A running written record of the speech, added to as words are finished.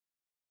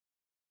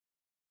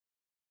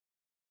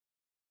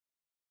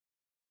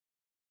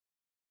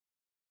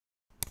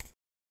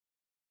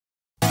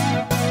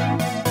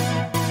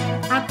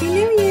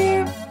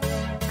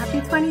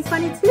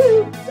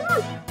2022.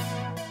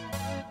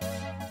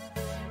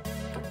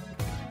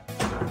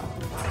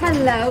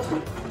 Hello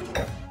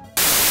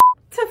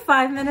to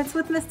 5 Minutes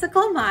with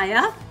Mystical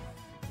Maya.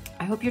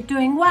 I hope you're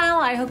doing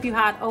well. I hope you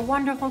had a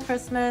wonderful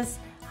Christmas,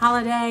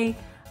 holiday,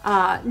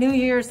 New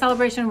Year's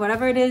celebration,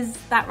 whatever it is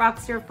that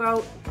rocks your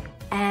throat.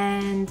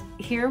 And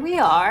here we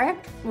are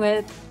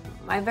with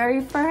my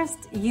very first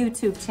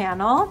YouTube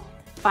channel,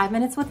 5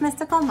 Minutes with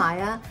Mystical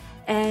Maya.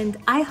 And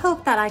I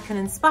hope that I can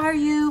inspire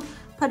you,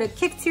 put a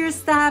kick to your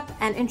step,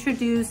 and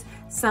introduce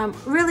some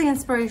really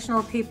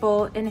inspirational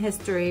people in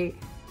history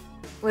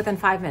within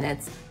 5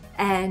 minutes.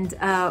 And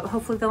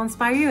hopefully they'll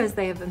inspire you as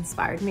they have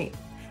inspired me.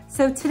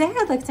 So today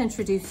I'd like to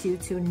introduce you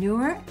to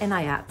Noor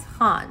Inayat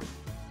Khan.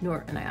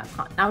 Noor Inayat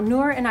Khan. Now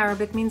Noor in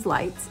Arabic means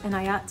light,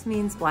 Inayat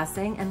means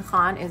blessing, and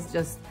Khan is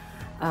just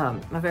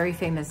a very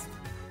famous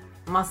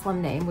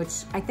Muslim name,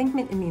 which I think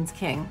it means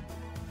king.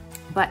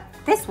 But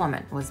this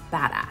woman was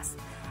badass.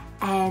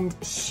 And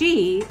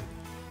she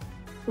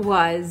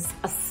was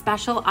a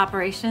special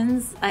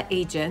operations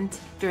agent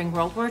during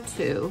World War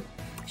II.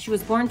 She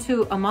was born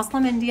to a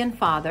Muslim Indian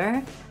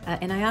father,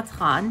 Inayat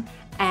Khan,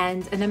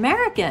 and an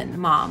American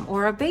mom,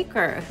 or a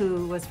baker,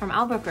 who was from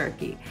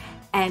Albuquerque.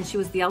 And she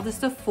was the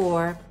eldest of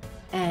 4,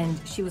 and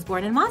she was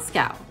born in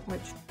Moscow,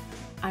 which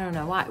I don't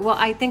know why. Well,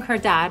 I think her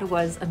dad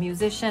was a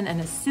musician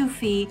and a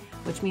Sufi,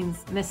 which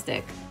means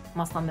mystic,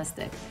 Muslim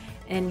mystic,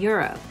 in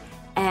Europe.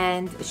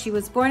 And she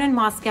was born in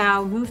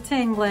Moscow, moved to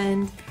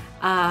England,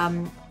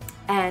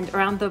 and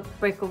around the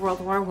break of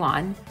World War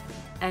I,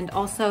 and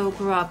also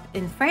grew up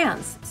in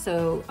France.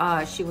 So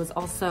she was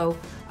also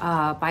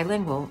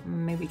bilingual,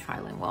 maybe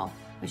trilingual,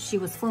 but she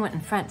was fluent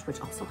in French, which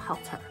also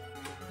helped her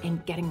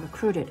in getting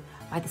recruited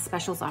by the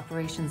Special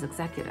Operations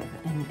Executive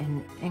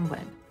in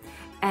England.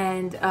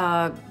 And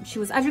she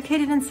was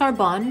educated in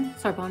Sorbonne.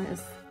 Sorbonne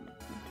is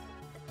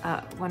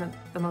one of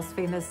the most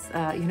famous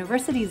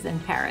universities in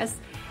Paris.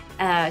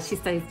 She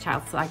studied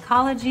child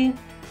psychology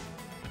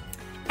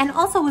and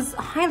also was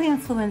highly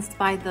influenced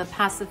by the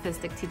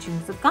pacifistic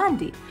teachings of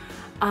Gandhi.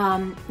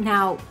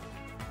 Now,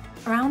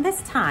 around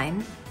this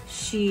time,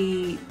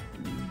 she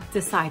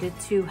decided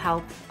to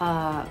help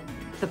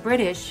the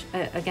British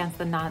against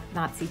the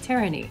Nazi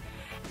tyranny.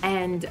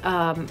 And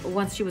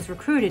once she was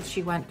recruited,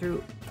 she went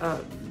through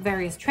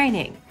various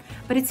training.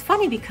 But it's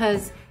funny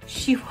because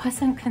she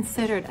wasn't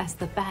considered as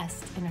the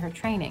best in her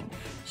training.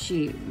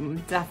 She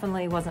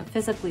definitely wasn't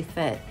physically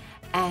fit.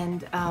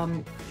 And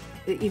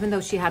even though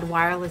she had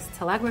wireless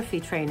telegraphy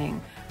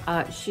training,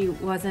 she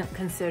wasn't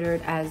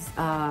considered as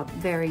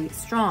very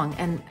strong,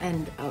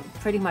 and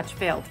pretty much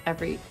failed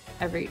every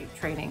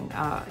training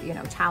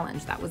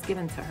challenge that was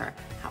given to her.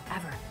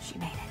 However, she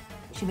made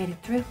it. She made it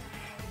through.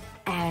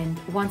 And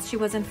once she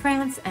was in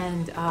France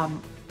and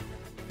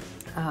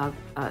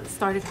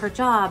started her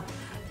job,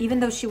 even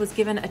though she was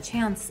given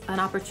an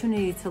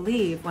opportunity to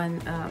leave when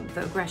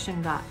the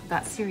aggression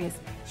got serious,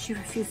 she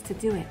refused to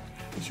do it.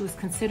 And she was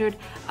considered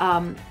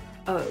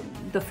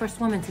the first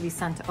woman to be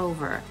sent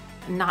over,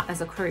 not as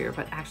a courier,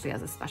 but actually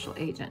as a special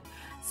agent.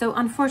 So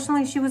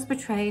unfortunately, she was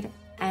betrayed,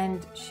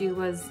 and she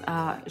was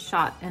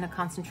shot in a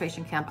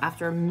concentration camp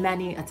after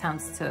many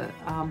attempts to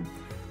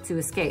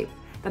escape.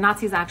 The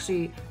Nazis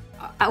actually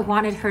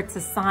wanted her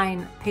to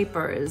sign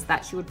papers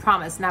that she would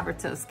promise never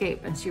to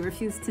escape, and she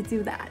refused to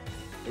do that.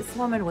 This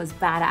woman was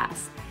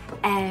badass.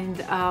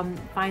 And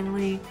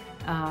finally,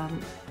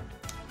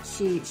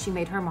 she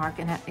made her mark,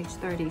 and at age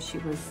 30, she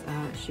was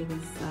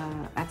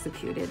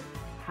executed.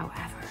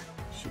 However,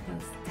 she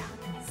goes down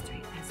in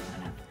history as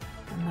one of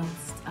the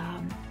most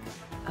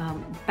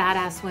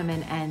badass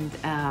women, and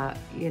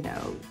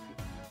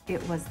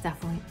it was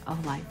definitely a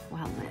life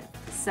well lived.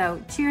 So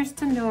cheers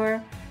to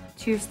Noor,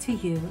 cheers to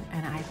you,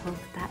 and I hope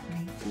that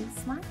made you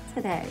smile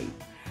today.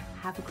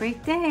 Have a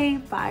great day.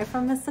 Bye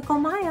from Mystical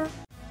Maya.